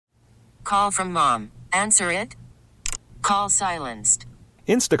Call from mom. Answer it. Call silenced.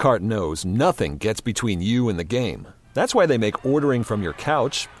 Instacart knows nothing gets between you and the game. That's why they make ordering from your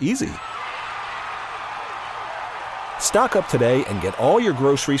couch easy. Stock up today and get all your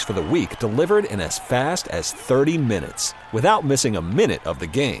groceries for the week delivered in as fast as 30 minutes without missing a minute of the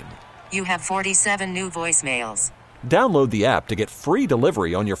game. You have 47 new voicemails. Download the app to get free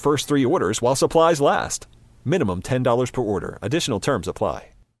delivery on your first 3 orders while supplies last. Minimum $10 per order. Additional terms apply.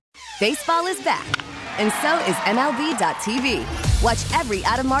 Baseball is back, and so is MLB.tv. Watch every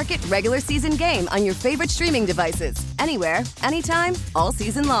out-of-market regular season game on your favorite streaming devices, anywhere, anytime, all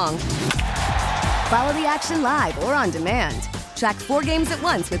season long. Follow the action live or on demand. Track 4 games at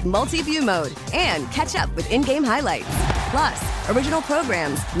once with multi-view mode and catch up with in-game highlights. Plus, original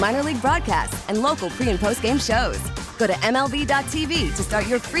programs, minor league broadcasts, and local pre- and post-game shows. Go to MLB.tv to start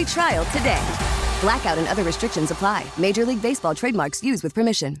your free trial today. Blackout and other restrictions apply. Major League Baseball trademarks used with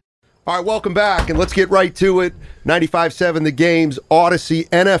permission. All right, welcome back, and let's get right to it. 95.7 The Game's Odyssey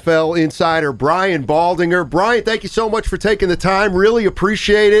NFL insider, Brian Baldinger. Brian, thank you so much for taking the time. Really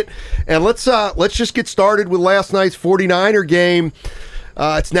appreciate it. And let's just get started with last night's 49er game.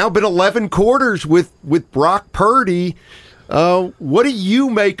 It's now been 11 quarters with Brock Purdy. What do you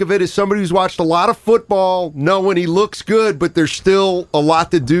make of it as somebody who's watched a lot of football, knowing he looks good, but there's still a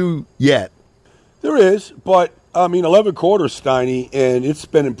lot to do yet? There is, but 11 quarters, Steiny, and it's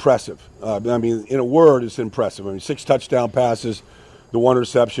been impressive. In a word, it's impressive. 6 touchdown passes, the 1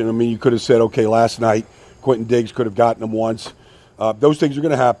 reception. You could have said, okay, last night, Quentin Diggs could have gotten him once. Those things are going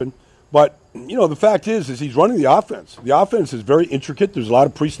to happen. But, the fact is he's running the offense. The offense is very intricate. There's a lot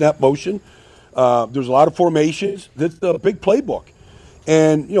of pre-snap motion. There's a lot of formations. That's a big playbook.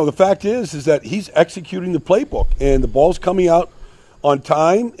 And, the fact is that he's executing the playbook, and the ball's coming out on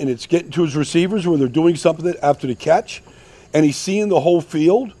time, and it's getting to his receivers where they're doing something after the catch, and he's seeing the whole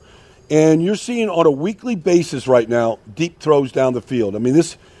field. And you're seeing on a weekly basis right now deep throws down the field.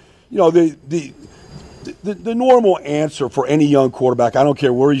 The normal answer for any young quarterback, I don't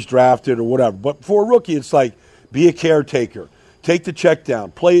care where he's drafted or whatever, but for a rookie, it's like be a caretaker, take the check down,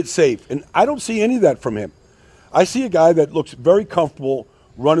 play it safe. And I don't see any of that from him. I see a guy that looks very comfortable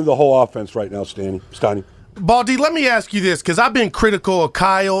running the whole offense right now, Steiny. Baldy, let me ask you this, because I've been critical of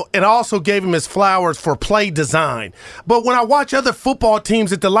Kyle, and I also gave him his flowers for play design. But when I watch other football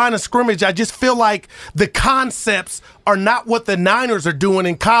teams at the line of scrimmage, I just feel like the concepts are not what the Niners are doing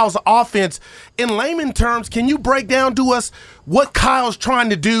in Kyle's offense. In layman terms, can you break down to us what Kyle's trying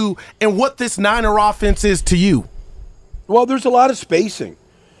to do and what this Niner offense is to you? Well, there's a lot of spacing,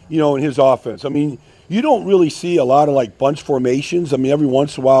 in his offense. You don't really see a lot of, bunch formations. Every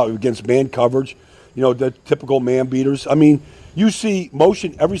once in a while against man coverage, the typical man beaters. You see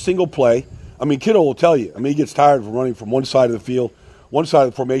motion every single play. Kittle will tell you. He gets tired of running from one side of the field, one side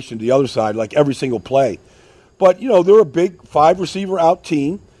of the formation to the other side, every single play. But, they're a big 5-receiver out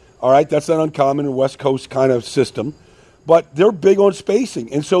team. All right, that's not uncommon in West Coast kind of system. But they're big on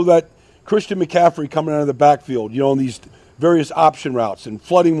spacing. And so that Christian McCaffrey coming out of the backfield, in these various option routes and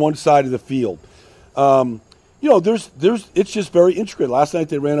flooding one side of the field. It's just very intricate. Last night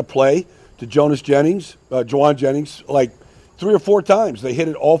they ran a play to Jauan Jennings, 3 or 4 times. They hit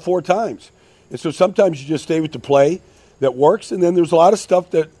it all 4 times. And so sometimes you just stay with the play that works, and then there's a lot of stuff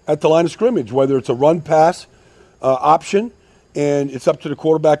that at the line of scrimmage, whether it's a run-pass option, and it's up to the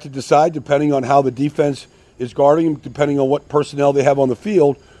quarterback to decide, depending on how the defense is guarding him, depending on what personnel they have on the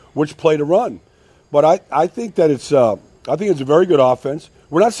field, which play to run. But I think that it's a very good offense.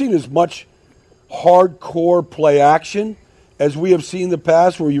 We're not seeing as much hardcore play action as we have seen in the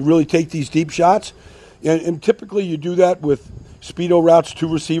past, where you really take these deep shots. And typically you do that with speedo routes,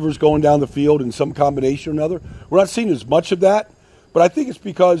 2 receivers going down the field in some combination or another. We're not seeing as much of that, but I think it's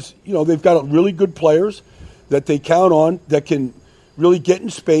because, they've got really good players that they count on that can really get in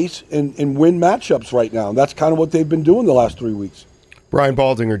space and win matchups right now. And that's kind of what they've been doing the last 3 weeks. Brian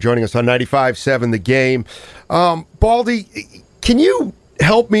Baldinger joining us on 95.7 The Game. Baldy, can you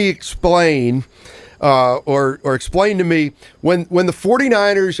help me explain or explain to me when the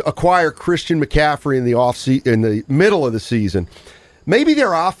 49ers acquire Christian McCaffrey in the middle of the season, maybe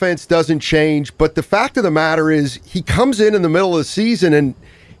their offense doesn't change, but the fact of the matter is he comes in the middle of the season and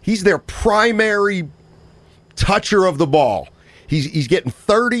he's their primary toucher of the ball. He's getting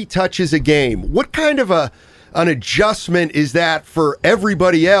 30 touches a game. What kind of an adjustment is that for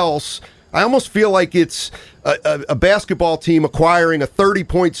everybody else? I almost feel like it's a basketball team acquiring a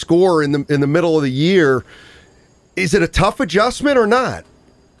 30-point scorer in the middle of the year. Is it a tough adjustment or not?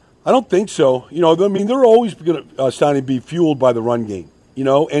 I don't think so. They're always going to be fueled by the run game.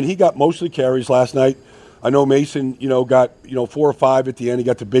 And he got most of the carries last night. I know Mason, got 4 or 5 at the end. He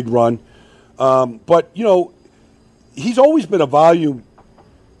got the big run. But, he's always been a volume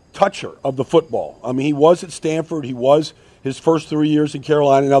toucher of the football. I mean, he was at Stanford. He was his first 3 years in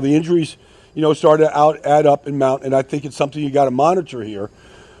Carolina. Now, the injuries, started to add up and mount, and I think it's something you got to monitor here.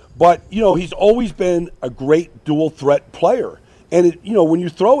 But, he's always been a great dual-threat player. And, when you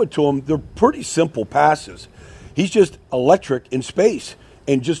throw it to him, they're pretty simple passes. He's just electric in space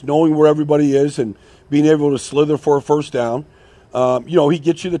and just knowing where everybody is and being able to slither for a first down. He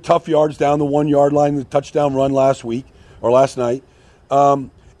gets you the tough yards down the 1 yard line, the touchdown run last night.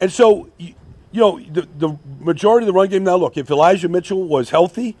 And so, the majority of the run game now, look, if Elijah Mitchell was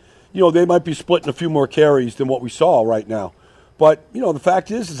healthy, they might be splitting a few more carries than what we saw right now. But, the fact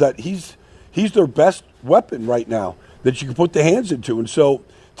is that he's their best weapon right now that you can put the hands into. And so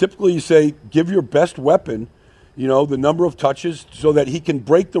typically you say give your best weapon, the number of touches so that he can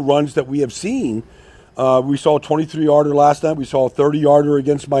break the runs that we have seen. We saw a 23-yarder last night. We saw a 30-yarder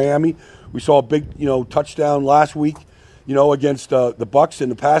against Miami. We saw a big, touchdown last week, against the Bucs in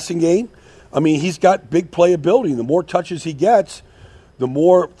the passing game. I mean, he's got big playability. The more touches he gets, the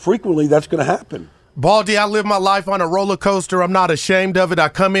more frequently that's going to happen. Baldy, I live my life on a roller coaster. I'm not ashamed of it. I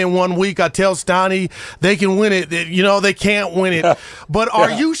come in 1 week, I tell Stoney they can win it. They can't win it. But are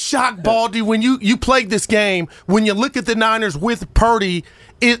you shocked, Baldy, when you played this game, when you look at the Niners with Purdy,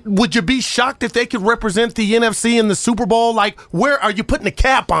 would you be shocked if they could represent the NFC in the Super Bowl? Like, where are you putting a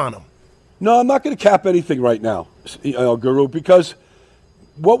cap on them? No, I'm not going to cap anything right now, Guru, because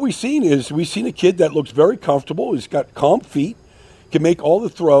what we've seen a kid that looks very comfortable. He's got calm feet, can make all the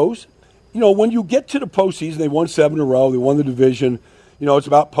throws. When you get to the postseason, they won 7 in a row. They won the division. It's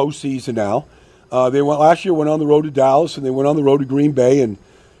about postseason now. Last year went on the road to Dallas, and they went on the road to Green Bay, and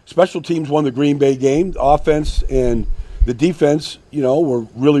special teams won the Green Bay game. The offense and the defense, were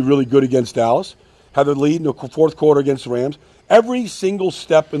really, really good against Dallas. Had the lead in the fourth quarter against the Rams. Every single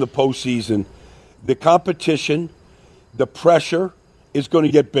step in the postseason, the competition, the pressure is going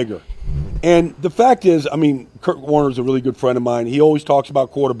to get bigger. And the fact is, Kurt Warner's a really good friend of mine. He always talks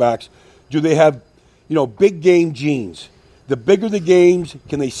about quarterbacks. Do they have, big game genes? The bigger the games,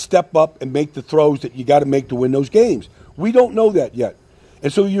 can they step up and make the throws that you got to make to win those games? We don't know that yet.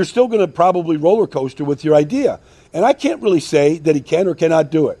 And so you're still going to probably roller coaster with your idea. And I can't really say that he can or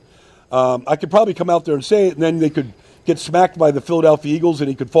cannot do it. I could probably come out there and say it, and then they could get smacked by the Philadelphia Eagles and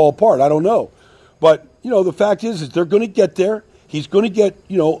he could fall apart. I don't know. But, the fact is they're going to get there. He's going to get,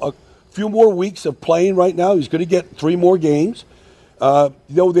 a few more weeks of playing right now. He's going to get 3 more games.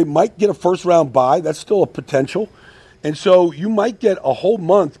 They might get a first-round bye. That's still a potential. And so you might get a whole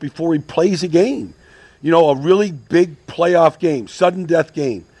month before he plays a game, a really big playoff game, sudden death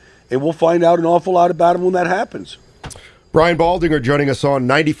game. And we'll find out an awful lot about him when that happens. Brian Baldinger joining us on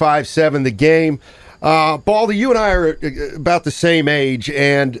 95.7 The Game. Baldy, you and I are about the same age,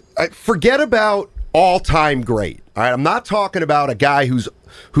 and forget about all-time great. All right, I'm not talking about a guy who's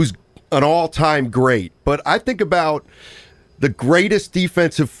an all-time great, but I think about the greatest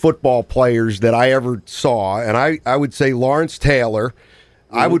defensive football players that I ever saw, and I would say Lawrence Taylor.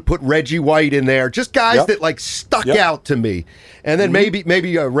 Mm-hmm. I would put Reggie White in there, just guys that stuck out to me, and then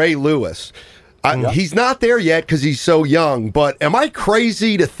maybe Ray Lewis. He's not there yet because he's so young, but am I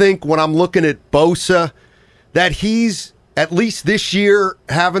crazy to think when I'm looking at Bosa that he's, at least this year,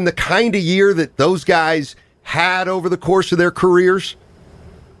 having the kind of year that those guys had over the course of their careers?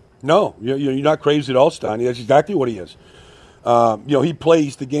 No, you're not crazy at all, Steiny. That's exactly what he is. He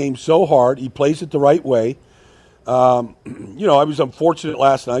plays the game so hard. He plays it the right way. I was unfortunate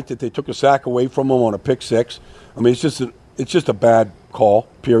last night that they took a sack away from him on a pick six. It's just a bad call,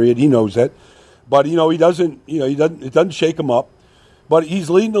 period. He knows that. But, it doesn't shake him up. But he's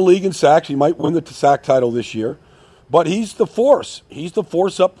leading the league in sacks. He might win the sack title this year. But he's the force. He's the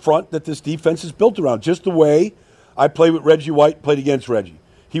force up front that this defense is built around. Just the way I played with Reggie White, played against Reggie.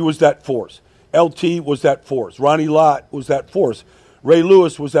 He was that force. LT was that force. Ronnie Lott was that force. Ray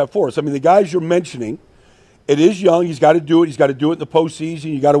Lewis was that force. The guys you're mentioning, it is young. He's got to do it. He's got to do it in the postseason.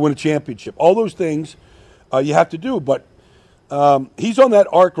 You got to win a championship. All those things you have to do. But he's on that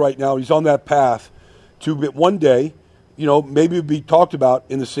arc right now. He's on that path to one day, maybe be talked about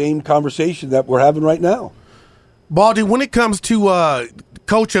in the same conversation that we're having right now. Baldy, when it comes to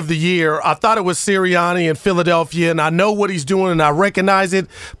Coach of the Year, I thought it was Sirianni in Philadelphia, and I know what he's doing, and I recognize it.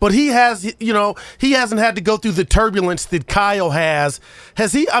 But he hasn't had to go through the turbulence that Kyle has.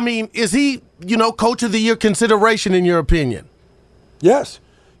 Has he? Is he, Coach of the Year consideration in your opinion? Yes.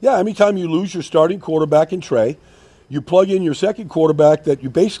 Yeah, anytime you lose your starting quarterback in Trey, you plug in your second quarterback that you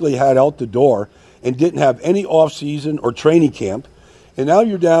basically had out the door and didn't have any offseason or training camp, and now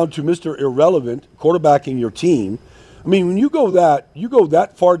you're down to Mr. Irrelevant quarterbacking your team. I mean, when you go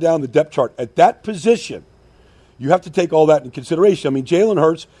that far down the depth chart at that position, you have to take all that in consideration. I mean, Jalen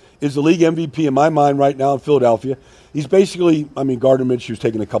Hurts is the league MVP in my mind right now in Philadelphia. He's basically, I mean, Gardner Minshew's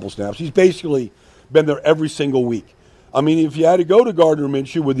taking a couple snaps. He's basically been there every single week. I mean, if you had to go to Gardner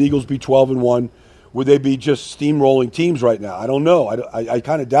Minshew, would the Eagles be 12-1? Would they be just steamrolling teams right now? I don't know. I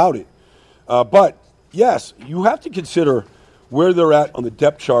kind of doubt it. But, yes, you have to consider where they're at on the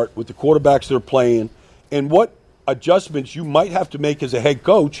depth chart with the quarterbacks they're playing and what adjustments you might have to make as a head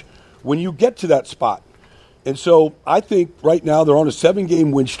coach when you get to that spot. And so I think right now they're on a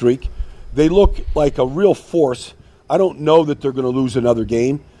 7-game win streak. They look like a real force. I don't know that they're going to lose another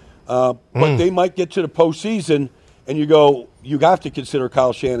game, but they might get to the postseason, and you have to consider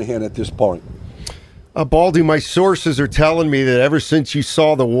Kyle Shanahan at this point. Baldy, my sources are telling me that ever since you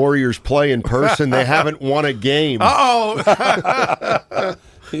saw the Warriors play in person, they haven't won a game. Uh-oh.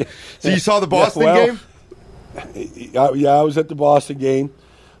 So you saw the Boston game? Yeah, I was at the Boston game.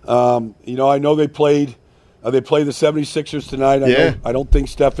 I know they played the 76ers tonight. I don't think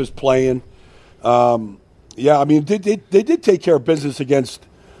Steph is playing. I mean, they did take care of business against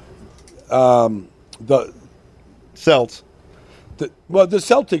the Celts. The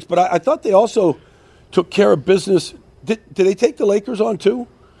Celtics, but I thought they also took care of business. Did they take the Lakers on too?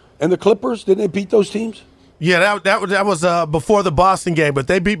 And the Clippers? Didn't they beat those teams? Yeah, that was before the Boston game, but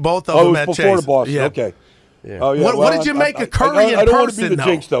they beat both of them at Chase. Oh, it was before the Boston. Yeah. Okay. Yeah. Oh, yeah. What did you make of Curry in person, I don't want to be the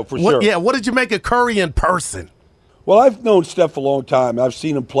jinx, though, for sure. Yeah, what did you make of Curry in person? Well, I've known Steph a long time. I've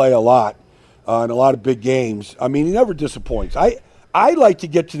seen him play a lot in a lot of big games. I mean, he never disappoints. I like to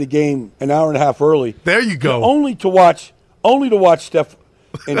get to the game an hour and a half early. There you go. Only to watch Steph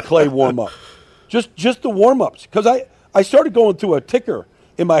and Clay warm up. Just the warm-ups. Because I started going through a ticker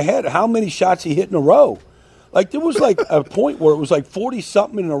in my head how many shots he hit in a row. Like, there was like a point where it was like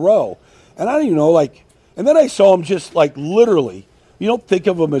 40-something in a row. And I don't even know, like, and then I saw him just like literally, you don't think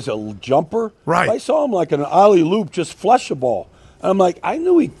of him as a jumper. Right. I saw him like an alley-oop just flush a ball. And I'm like, I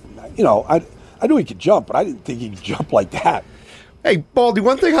knew he could jump, but I didn't think he could jump like that. Hey, Baldy,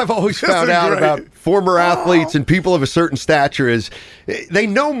 one thing I've always found out about former athletes and people of a certain stature is they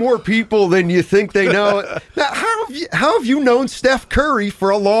know more people than you think they know. Now, how have you known Steph Curry for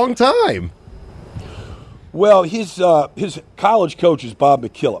a long time? Well, his college coach is Bob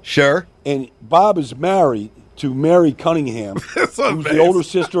McKillop. Sure. And Bob is married to Mary Cunningham, who's the older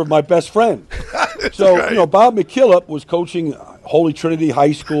sister of my best friend. So, Bob McKillop was coaching Holy Trinity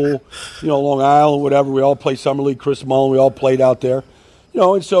High School, Long Island, whatever. We all played Summer League, Chris Mullen, we all played out there.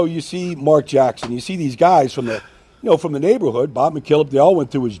 And so you see Mark Jackson, you see these guys from the neighborhood. Bob McKillop, they all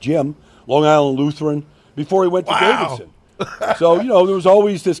went through his gym, Long Island Lutheran, before he went to Davidson. So, there was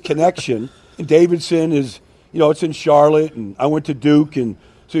always this connection. And Davidson is, it's in Charlotte, and I went to Duke, and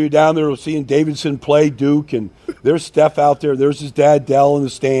so you're down there seeing Davidson play Duke, and there's Steph out there. There's his dad, Dell, in the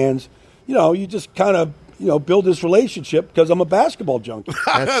stands. You just kind of, build this relationship because I'm a basketball junkie.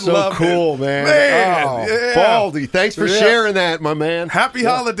 That's so cool, man. Yeah. Baldy, thanks for sharing that, my man. Happy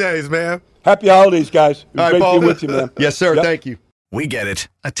holidays, man. Happy holidays, guys. It was great Baldy. to be with you, man. Yes, sir. Yep. Thank you. We get it.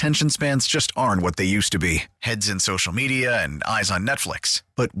 Attention spans just aren't what they used to be. Heads in social media and eyes on Netflix.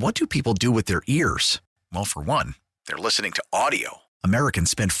 But what do people do with their ears? Well, for one, they're listening to audio. Americans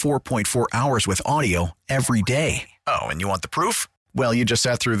spend 4.4 hours with audio every day. Oh, and you want the proof? Well, you just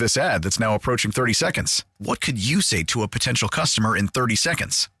sat through this ad that's now approaching 30 seconds. What could you say to a potential customer in 30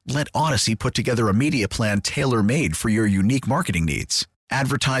 seconds? Let Odyssey put together a media plan tailor-made for your unique marketing needs.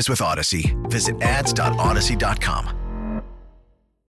 Advertise with Odyssey. Visit ads.odyssey.com.